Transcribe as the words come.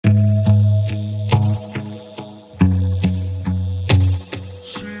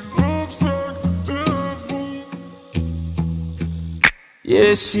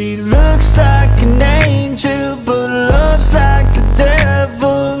Yeah, she looks like an angel, but loves like the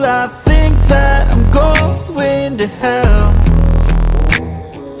devil. I think that I'm going to hell.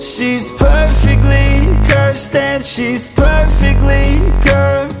 She's perfectly cursed and she's perfectly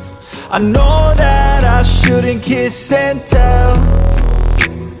curved. I know that I shouldn't kiss and tell,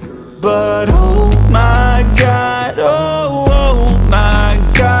 but oh my God, oh my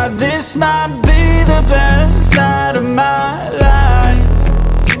God, this might be the best night of my life.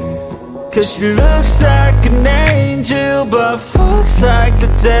 'Cause she looks like an angel, but fucks like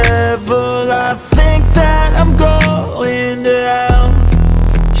the devil. I think that I'm going to hell.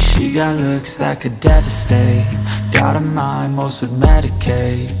 She got looks that could devastate, got a mind most would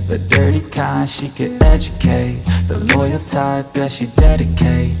medicate. The dirty kind she could educate, the loyal type, yeah, she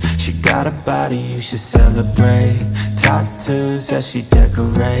dedicate. She got a body you should celebrate, tattoos, yeah, she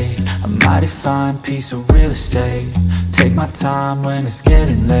decorate. A mighty fine piece of real estate, take my time when it's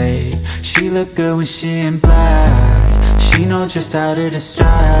getting late. She look good when she in black, she know just how to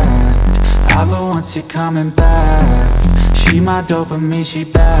distract. Have her once you're coming back, she my dopamine, she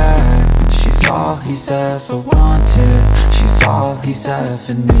bad. She's all he's ever wanted, she's all he's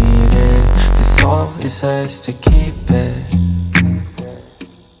ever needed. His soul is hers to keep it.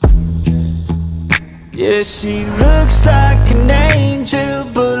 Yeah, she looks like an angel,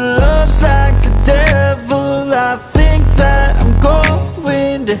 but loves like the devil. I think that I'm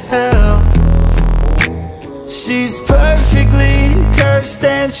going to hell. She's perfectly cursed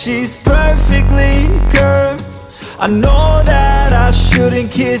and she's perfectly curved. I know that I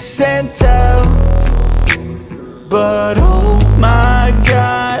shouldn't kiss and tell, but oh my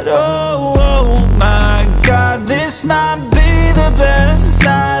God, oh my God, this might be the best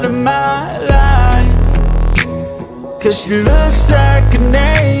night of my life. 'Cause she looks like an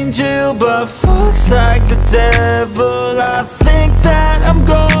angel, but fucks like the devil. I think that I'm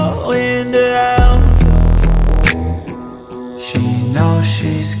going to hell. She knows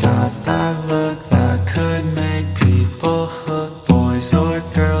she's got that look that could make people hook. Boys or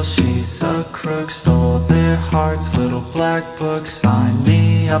girls, she's a crook, stole their hearts, little black book. Sign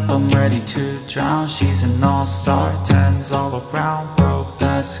me up, I'm ready to drown. She's an all-star, tens all around. Broke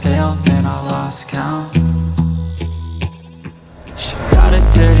that scale, man, I lost count. She got a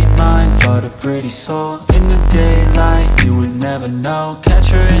dirty mind, but a pretty soul. In the daylight, you would never know. Catch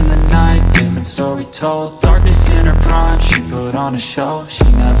her in the night, different story told. Darkness in her prime, she put on a show. She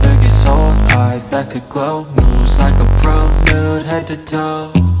never gets old, eyes that could glow. Moves like a pro, nude head to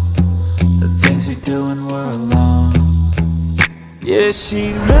toe. The things we do when we're alone. Yeah,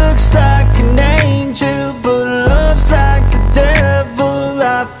 she looks like an angel, but loves like the devil.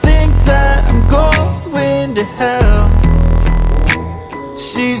 I think that I'm going to hell.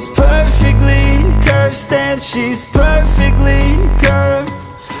 She's perfectly cursed and she's perfectly curved.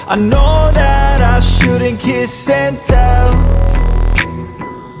 I know that I shouldn't kiss and tell,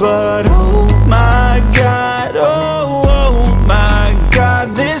 but oh my God, oh my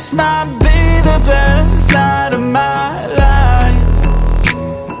God, this might be the best night of my life.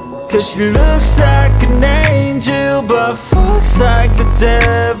 'Cause she looks like an angel, but fucks like the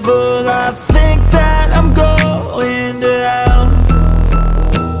devil. I think that I'm going